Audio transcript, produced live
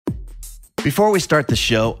Before we start the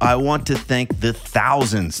show, I want to thank the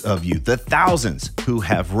thousands of you, who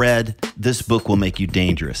have read This Book Will Make You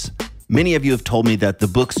Dangerous. Many of you have told me that the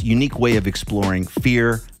book's unique way of exploring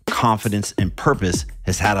fear, confidence, and purpose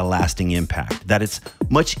has had a lasting impact, that it's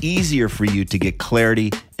much easier for you to get clarity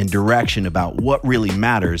and direction about what really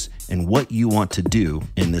matters and what you want to do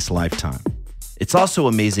in this lifetime. It's also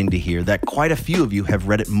amazing to hear that quite a few of you have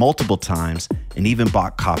read it multiple times and even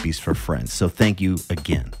bought copies for friends, so thank you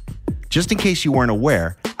again. Just in case you weren't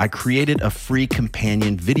aware, I created a free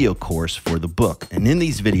companion video course for the book. And in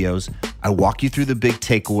these videos, I walk you through the big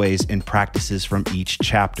takeaways and practices from each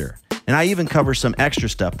chapter. And I even cover some extra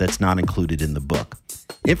stuff that's not included in the book.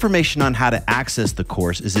 Information on how to access the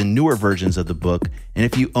course is in newer versions of the book. And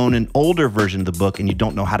if you own an older version of the book and you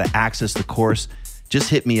don't know how to access the course, just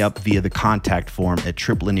hit me up via the contact form at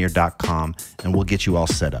triplinear.com and we'll get you all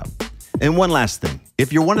set up. And one last thing,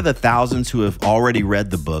 if you're one of the thousands who have already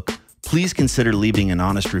read the book, please consider leaving an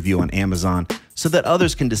honest review on Amazon so that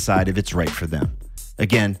others can decide if it's right for them.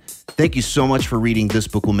 Again, thank you so much for reading This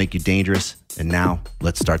Book Will Make You Dangerous. And now,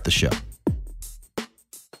 let's start the show.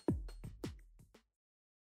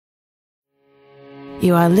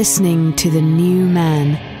 You are listening to the new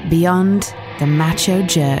man beyond the macho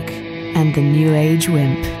jerk and the new age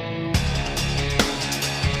wimp.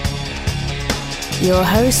 Your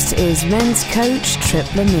host is men's coach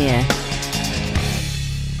Trip Lanier.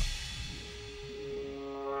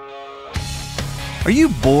 Are you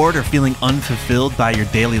bored or feeling unfulfilled by your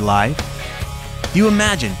daily life? Do you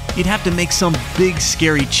imagine you'd have to make some big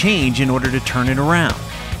scary change in order to turn it around?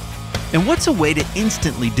 And what's a way to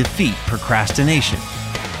instantly defeat procrastination?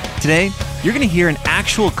 Today, you're going to hear an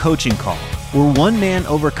actual coaching call where one man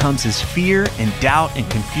overcomes his fear and doubt and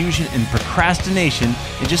confusion and procrastination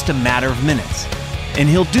in just a matter of minutes. And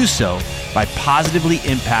he'll do so by positively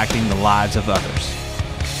impacting the lives of others.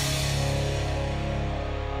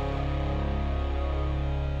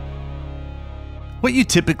 What you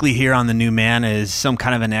typically hear on The New Man is some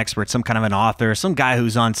kind of an expert, some kind of an author, some guy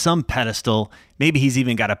who's on some pedestal. Maybe he's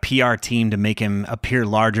even got a PR team to make him appear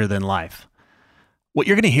larger than life. What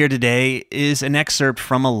you're going to hear today is an excerpt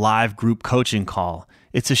from a live group coaching call.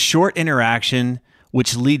 It's a short interaction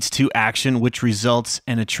which leads to action, which results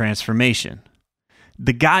in a transformation.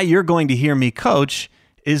 The guy you're going to hear me coach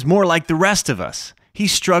is more like the rest of us.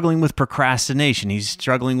 He's struggling with procrastination. He's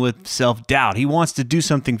struggling with self-doubt. He wants to do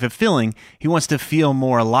something fulfilling. He wants to feel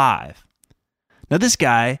more alive. Now, this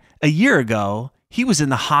guy, a year ago, he was in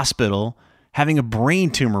the hospital having a brain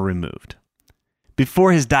tumor removed.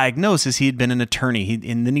 Before his diagnosis, he had been an attorney,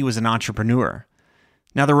 and then he was an entrepreneur.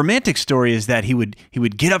 Now, the romantic story is that he would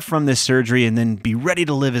get up from this surgery and then be ready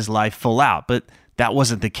to live his life full out, but that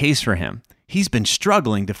wasn't the case for him. He's been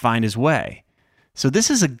struggling to find his way. So this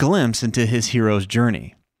is a glimpse into his hero's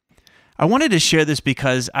journey. I wanted to share this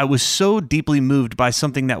because I was so deeply moved by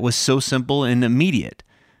something that was so simple and immediate.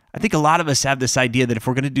 I think a lot of us have this idea that if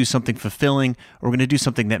we're going to do something fulfilling or we're going to do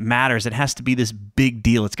something that matters, it has to be this big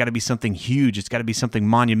deal. It's got to be something huge. It's got to be something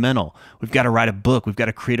monumental. We've got to write a book. We've got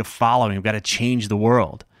to create a following. We've got to change the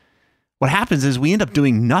world. What happens is we end up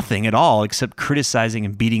doing nothing at all except criticizing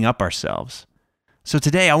and beating up ourselves. So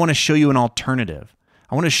today I want to show you an alternative.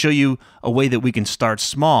 I want to show you a way that we can start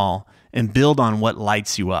small and build on what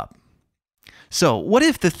lights you up. So, what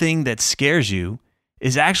if the thing that scares you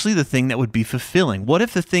is actually the thing that would be fulfilling? What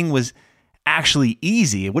if the thing was actually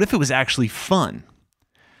easy? What if it was actually fun?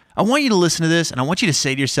 I want you to listen to this and I want you to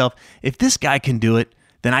say to yourself, if this guy can do it,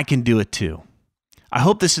 then I can do it too. I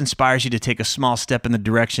hope this inspires you to take a small step in the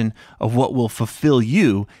direction of what will fulfill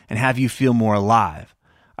you and have you feel more alive.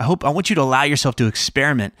 I want you to allow yourself to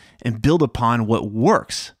experiment and build upon what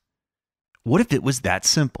works. What if it was that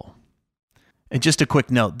simple? And just a quick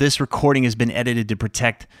note, this recording has been edited to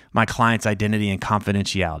protect my client's identity and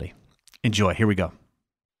confidentiality. Enjoy, here we go.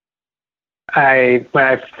 When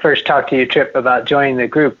I first talked to you, Trip, about joining the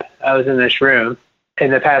group, I was in this room. In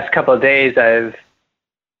the past couple of days, I've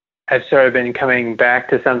sort of been coming back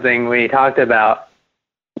to something we talked about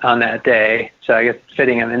on that day. So I guess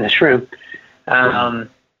fitting him in this room.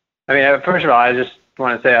 First of all, I just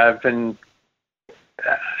want to say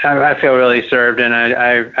I feel really served, and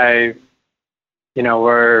I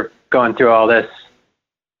we're going through all this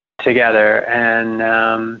together, and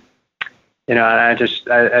I just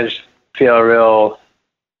feel a real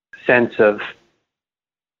sense of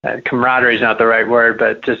camaraderie is not the right word,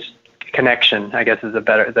 but just connection, I guess, is a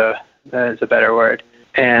better word.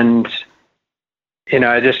 And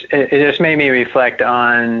it just made me reflect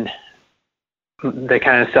on the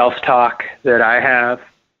kind of self-talk that I have.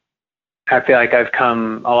 I feel like I've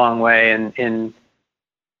come a long way in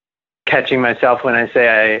catching myself when I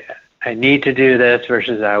say I need to do this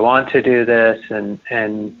versus I want to do this, and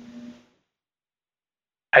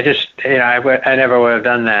I just, I never would have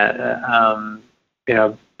done that,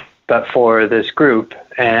 but for this group.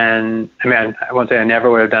 And I mean, I won't say I never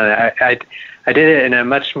would have done it. I did it in a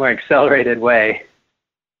much more accelerated way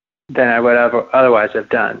than I would have otherwise have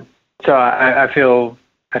done. So I feel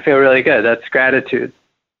really good. That's gratitude.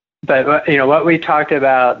 But what we talked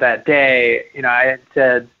about that day, I had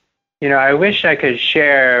said, I wish I could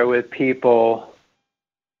share with people.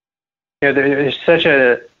 There's such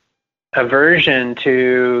a aversion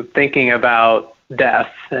to thinking about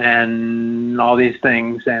death and all these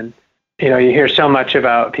things, and you hear so much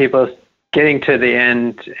about people getting to the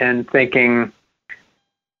end and thinking,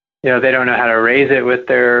 they don't know how to raise it with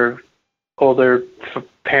their older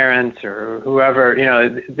parents or whoever.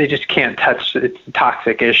 They just can't touch. It's a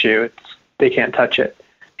toxic issue. They can't touch it.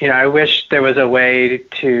 I wish there was a way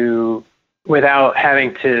to, without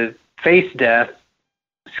having to face death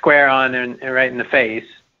square on and right in the face,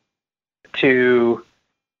 to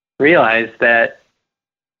realize that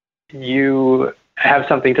you have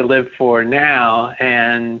something to live for now,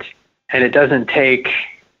 and it doesn't take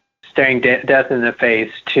staring death in the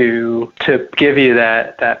face to give you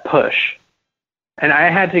that push. And I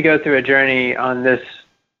had to go through a journey on this,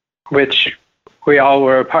 which we all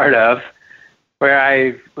were a part of, where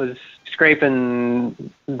I was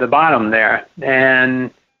scraping the bottom there,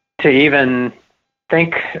 and to even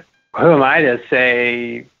think, who am I to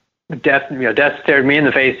say death stared me in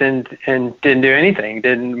the face and didn't do anything,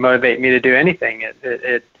 didn't motivate me to do anything.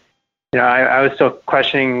 I was still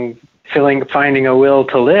questioning, finding a will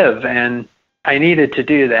to live, and I needed to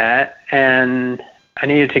do that, and I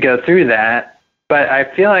needed to go through that. But I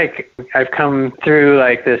feel like I've come through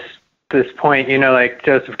like this point, like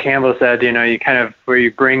Joseph Campbell said, you kind of, where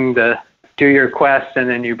you do your quest and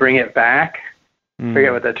then you bring it back. I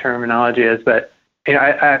forget what the terminology is, but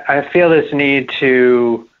I feel this need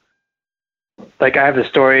to, like, I have a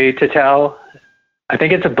story to tell. I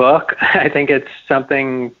think it's a book. I think it's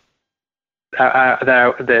something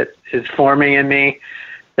that is forming in me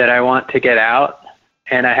that I want to get out,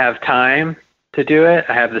 and I have time to do it.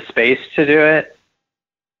 I have the space to do it.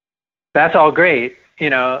 That's all great,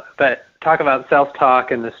 but talk about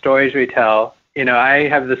self-talk and the stories we tell. I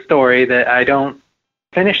have the story that I don't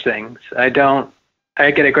finish things. I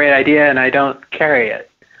get a great idea and I don't carry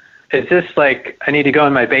it. Is this like I need to go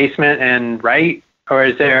in my basement and write, or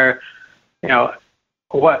is there,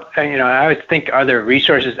 what, I always think, are there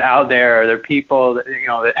resources out there? Are there people that,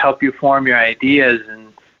 that help you form your ideas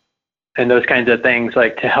and those kinds of things,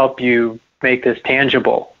 like to help you make this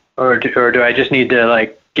tangible? Or do I just need to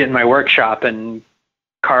like get in my workshop and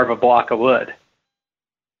carve a block of wood?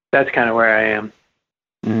 That's kind of where I am.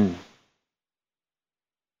 Mm.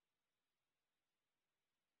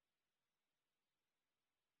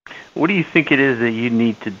 What do you think it is that you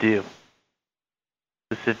need to do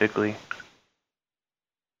specifically?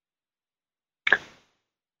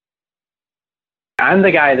 I'm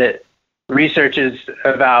the guy that researches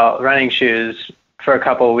about running shoes for a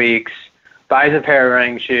couple of weeks, buys a pair of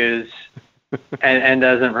running shoes, and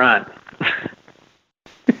doesn't run.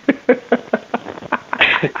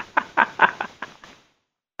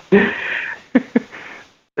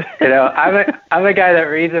 I'm a guy that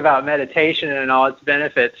reads about meditation and all its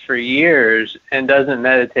benefits for years and doesn't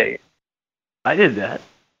meditate. I did that.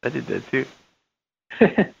 I did that too.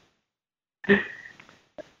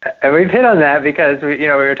 And we've hit on that because we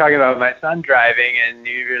were talking about my son driving, and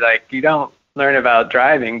you were like, you don't learn about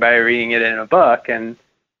driving by reading it in a book, and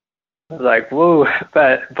I was like, whoa,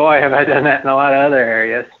 but boy, have I done that in a lot of other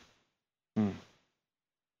areas.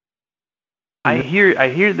 I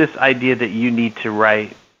hear this idea that you need to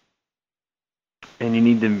write and you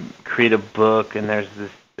need to create a book, and there's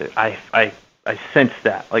this, I sense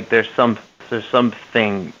that, like there's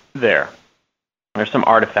something there. There's some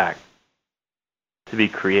artifact to be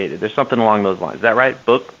created. There's something along those lines. Is that right?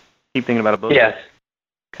 Book? Keep thinking about a book? Yes.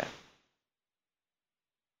 Okay.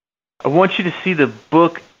 I want you to see the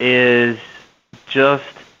book is just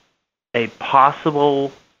a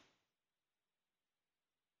possible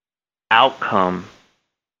outcome,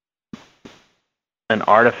 an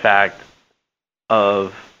artifact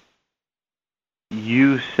of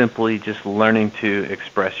you simply just learning to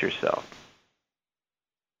express yourself.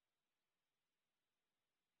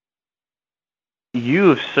 You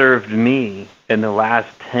have served me in the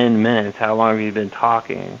last 10 minutes, how long have you been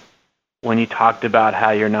talking, when you talked about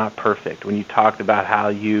how you're not perfect, when you talked about how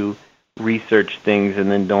you research things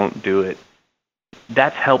and then don't do it.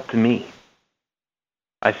 That's helped me.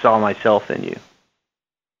 I saw myself in you.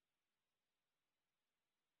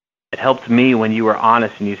 It helped me when you were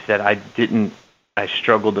honest and you said, I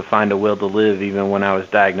struggled to find a will to live even when I was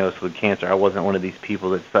diagnosed with cancer. I wasn't one of these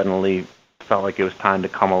people that suddenly felt like it was time to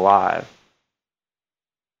come alive.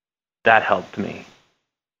 That helped me.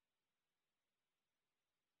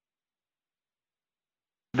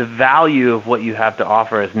 The value of what you have to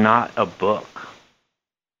offer is not a book.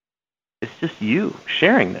 It's just you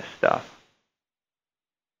sharing this stuff.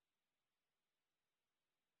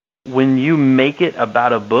 When you make it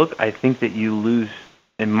about a book, I think that you lose,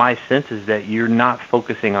 in my sense, is that you're not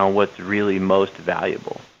focusing on what's really most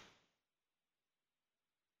valuable.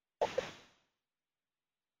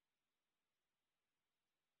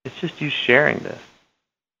 It's just you sharing this.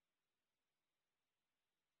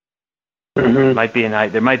 Mm-hmm. There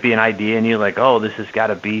might be an idea, and you're like, "Oh, this has got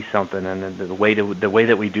to be something." And then the way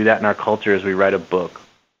that we do that in our culture is we write a book.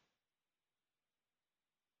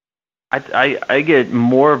 I get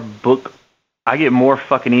more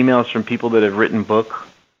fucking emails from people that have written books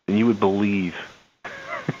than you would believe.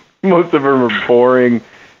 Most of them are boring.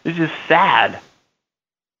 It's just sad.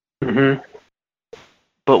 Mm-hmm.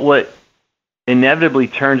 But what inevitably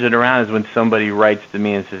turns it around is when somebody writes to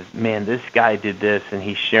me and says, "Man, this guy did this, and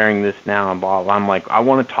he's sharing this now," and blah, blah. I'm like, I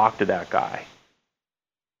want to talk to that guy.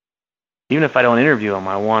 Even if I don't interview him,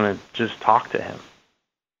 I want to just talk to him.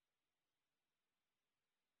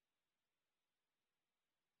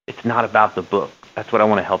 It's not about the book. That's what I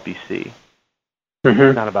want to help you see. Mm-hmm.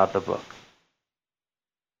 It's not about the book.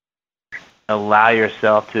 Allow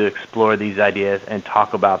yourself to explore these ideas and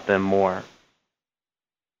talk about them more.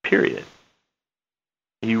 Period.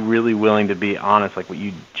 Are you really willing to be honest like what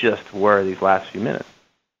you just were these last few minutes?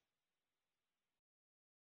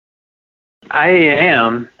 I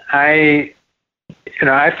am. I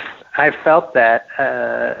felt that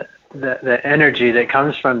the energy that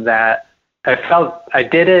comes from that. I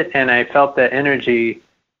did it, and I felt the energy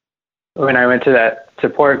when I went to that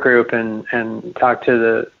support group and talked to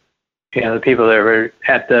the people that were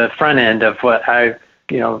at the front end of what I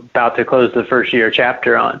about to close the first year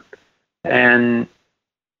chapter on, and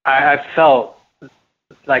I felt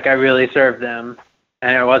like I really served them,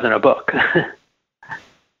 and it wasn't a book.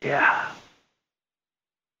 Yeah.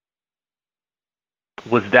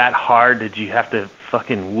 Was that hard? Did you have to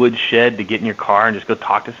fucking woodshed to get in your car and just go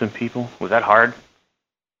talk to some people? Was that hard?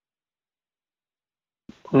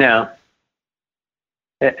 No.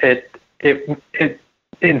 It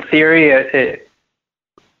in theory,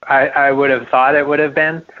 I would have thought it would have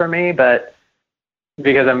been for me, but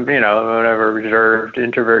because I'm, whatever, reserved,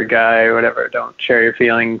 introvert guy, whatever, don't share your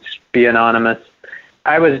feelings, be anonymous.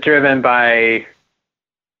 I was driven by,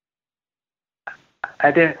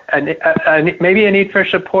 maybe a need for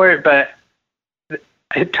support, but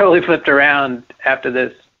it totally flipped around after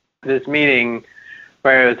this meeting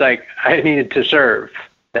where it was like I needed to serve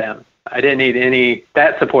them. I didn't need any,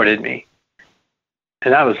 that supported me.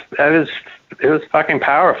 And it was fucking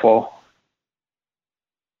powerful.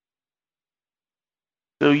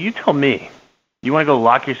 So you tell me, you want to go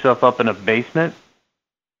lock yourself up in a basement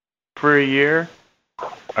for a year,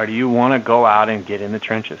 or do you want to go out and get in the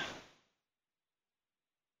trenches?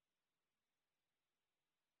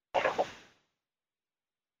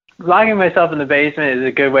 Locking myself in the basement is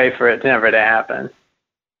a good way for it never to happen.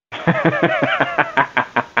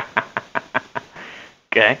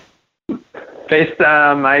 Okay. Based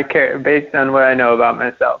on what I know about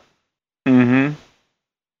myself. Mm-hmm.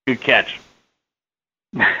 Good catch.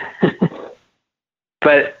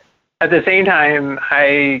 But at the same time,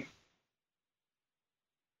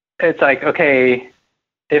 it's like, okay,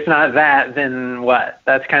 if not that, then what?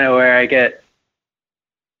 That's kind of where I get,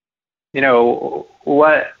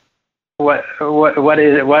 what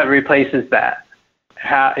is it? What replaces that?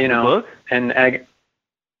 How, book?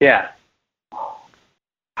 Yeah.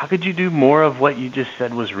 How could you do more of what you just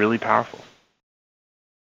said was really powerful?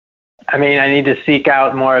 I mean, I need to seek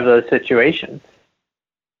out more of those situations.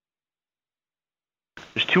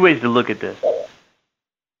 There's two ways to look at this.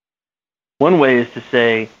 One way is to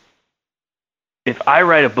say, if I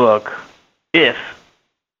write a book, then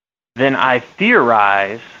I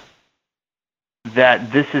theorize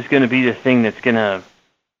that this is going to be the thing that's going to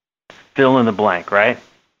fill in the blank, right?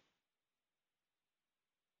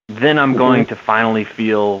 Then I'm going to finally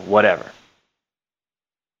feel whatever.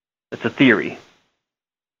 It's a theory.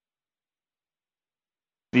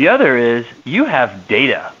 The other is you have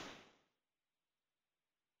data.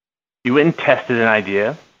 You went and tested an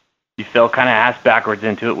idea. You fell kind of ass backwards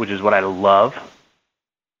into it, which is what I love.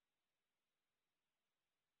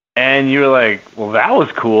 And you're like, well, that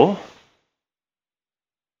was cool.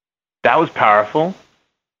 That was powerful.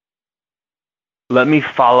 Let me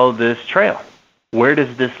follow this trail. Where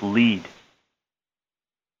does this lead?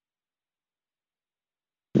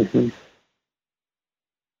 Mm-hmm.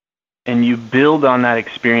 And you build on that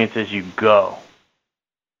experience as you go.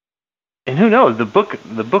 And who knows, the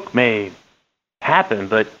book may happen,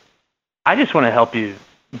 but I just want to help you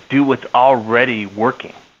do what's already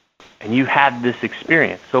working. And you had this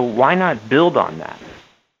experience. So why not build on that?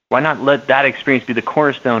 Why not let that experience be the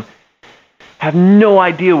cornerstone? Have no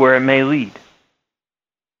idea where it may lead.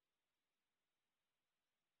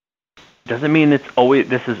 Doesn't mean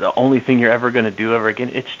this is the only thing you're ever going to do ever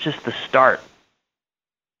again. It's just the start.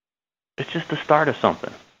 It's just the start of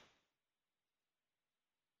something.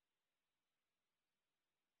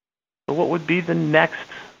 So what would be the next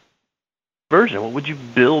version? What would you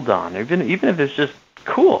build on? Even if it's just,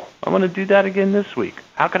 cool, I want to do that again this week.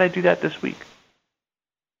 How could I do that this week?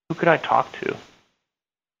 Who could I talk to?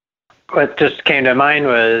 What just came to mind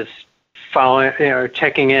was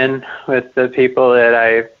checking in with those people that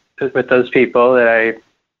I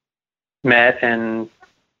met and,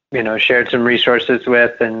 shared some resources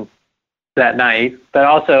with and that night, but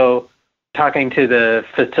also talking to the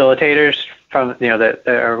facilitators from, they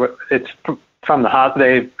are from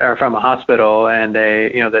a hospital, and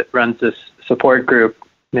that runs this support group.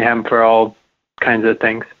 They have them for all kinds of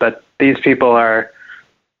things, but these people are,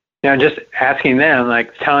 just asking them,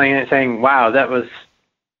 like saying, wow, that was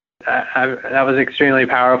extremely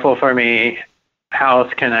powerful for me. How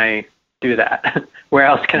else can I do that? Where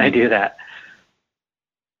else can I do that?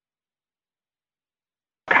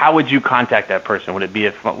 How would you contact that person? Would it be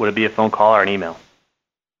a phone call or an email?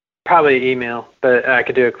 Probably email, but I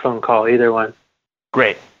could do a phone call, either one.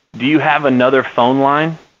 Great. Do you have another phone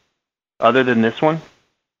line other than this one?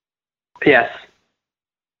 Yes.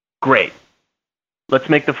 Great. Let's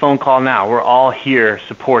make the phone call now. We're all here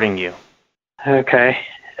supporting you. Okay.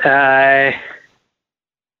 I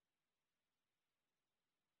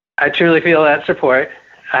truly feel that support.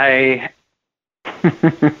 I don't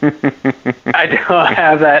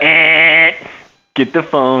have that. Get the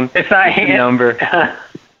phone. It's not the number.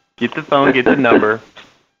 Get the phone. Get the number.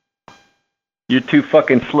 You're too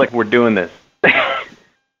fucking slick. We're doing this.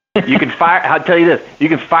 You can fire. I'll tell you this. You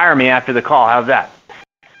can fire me after the call. How's that?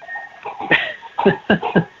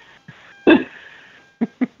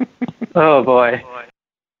 Oh boy.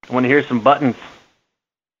 I want to hear some buttons.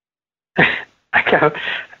 I gotta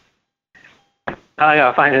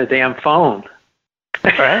find a damn phone.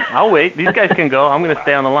 All right, I'll wait. These guys can go. I'm going to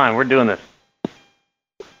stay on the line. We're doing this.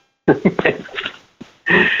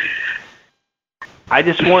 I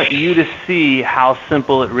just want you to see how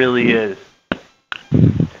simple it really is.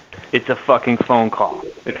 It's a fucking phone call.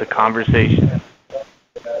 It's a conversation.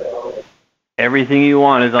 Everything you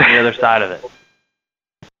want is on the other side of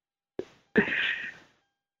it.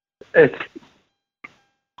 It's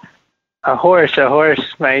a horse,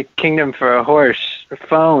 my kingdom for a horse, a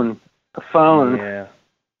phone. Yeah,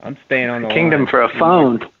 I'm staying on the kingdom line. For a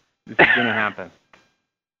phone. This is going to happen.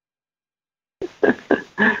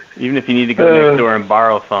 Even if you need to go next door and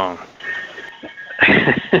borrow a phone.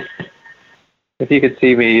 If you could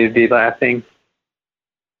see me, you'd be laughing.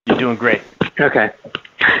 You're doing great. Okay.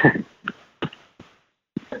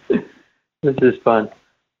 This is fun.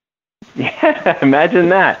 Yeah, imagine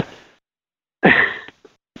that.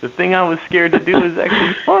 The thing I was scared to do is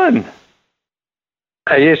actually fun.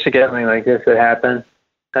 I used to get something like this that happened,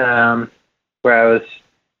 where I was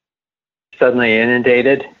suddenly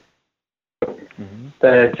inundated,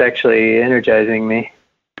 but it's actually energizing me.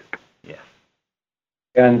 Yeah.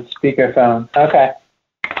 On speakerphone. Okay.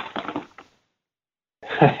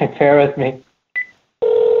 Bear with me.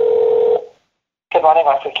 Good morning,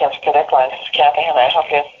 Rockford Cancer Connect line. This is Kathy. How may I help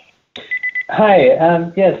you?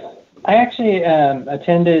 Hi. Yes, I actually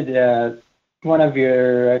attended one of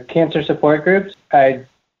your cancer support groups. I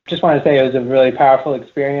just want to say it was a really powerful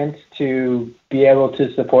experience to be able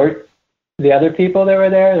to support the other people that were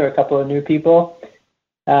there. There were a couple of new people.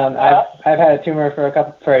 I've had a tumor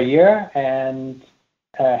for a year and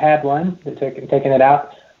had one, taken it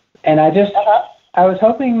out, and I was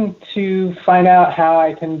hoping to find out how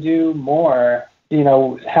I can do more.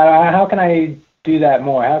 How can I do that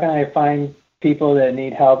more? How can I find people that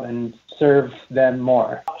need help and serve them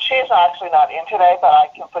more? She's actually not in today, but I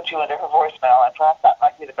can put you under her voicemail, and perhaps that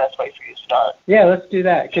might be the best way for you to start. Yeah, let's do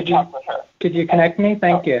that. Could talk with her. Could you connect me?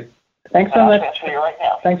 Thank you. Thanks so much. I'll transfer you right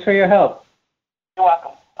now. Thanks for your help. You're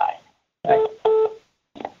welcome. Bye. Bye.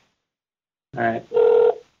 All right.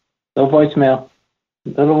 Little voicemail.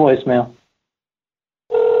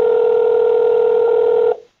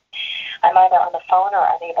 I'm either on the phone or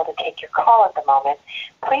unable to take your call at the moment.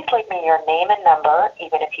 Please leave me your name and number,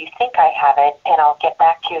 even if you think I have it, and I'll get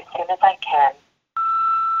back to you as soon as I can.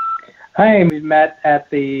 Hi, we met at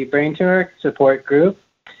the brain tumor support group,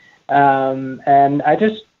 and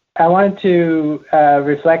I wanted to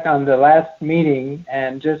reflect on the last meeting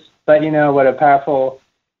and just let you know what a powerful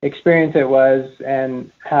experience it was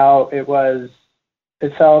and how it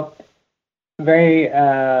felt very,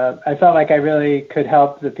 I felt like I really could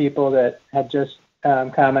help the people that had just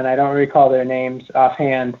come, and I don't recall their names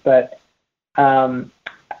offhand, but once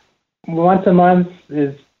a month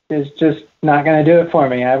is just not going to do it for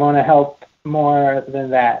me. I want to help more than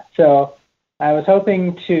that. So I was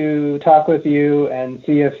hoping to talk with you and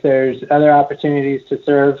see if there's other opportunities to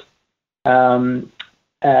serve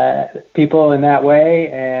people in that way,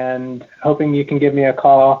 and hoping you can give me a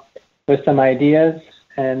call with some ideas.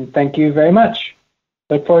 And thank you very much.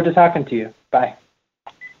 Look forward to talking to you. Bye.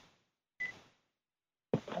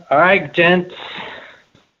 All right, gents.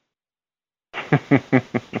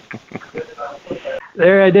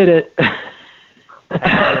 There, I did it.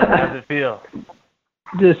 How does it feel?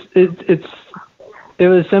 It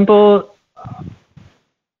was simple.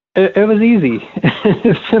 It was easy. It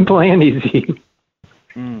was simple and easy.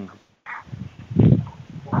 You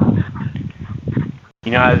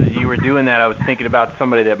know, as you were doing that, I was thinking about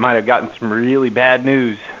somebody that might have gotten some really bad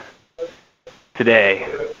news today,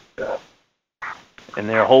 and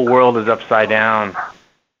their whole world is upside down.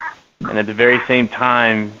 And at the very same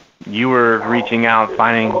time, you were reaching out,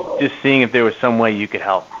 seeing if there was some way you could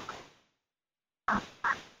help.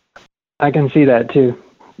 I can see that too.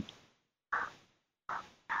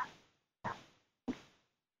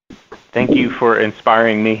 Thank you for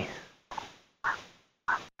inspiring me.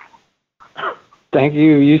 Thank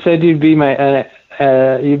you. You said you'd be my,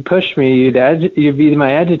 you'd push me, you'd be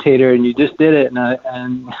my agitator, and you just did it, and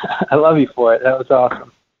I love you for it. That was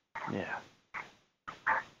awesome. Yeah.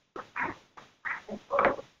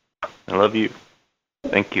 I love you.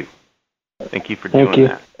 Thank you. Thank you for doing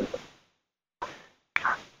that.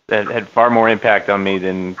 That had far more impact on me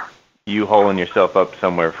than you holing yourself up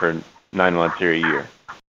somewhere for 9 months or a year.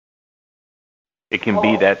 It can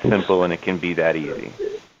be that simple, and it can be that easy.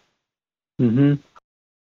 Mm-hmm.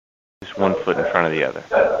 Just one foot in front of the other.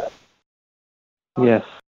 Yes.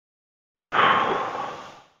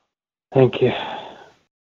 Thank you.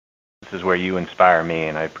 This is where you inspire me,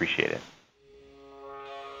 and I appreciate it.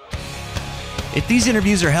 If these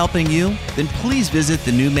interviews are helping you, then please visit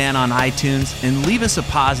The New Man on iTunes and leave us a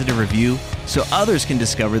positive review so others can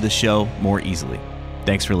discover the show more easily.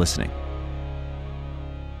 Thanks for listening.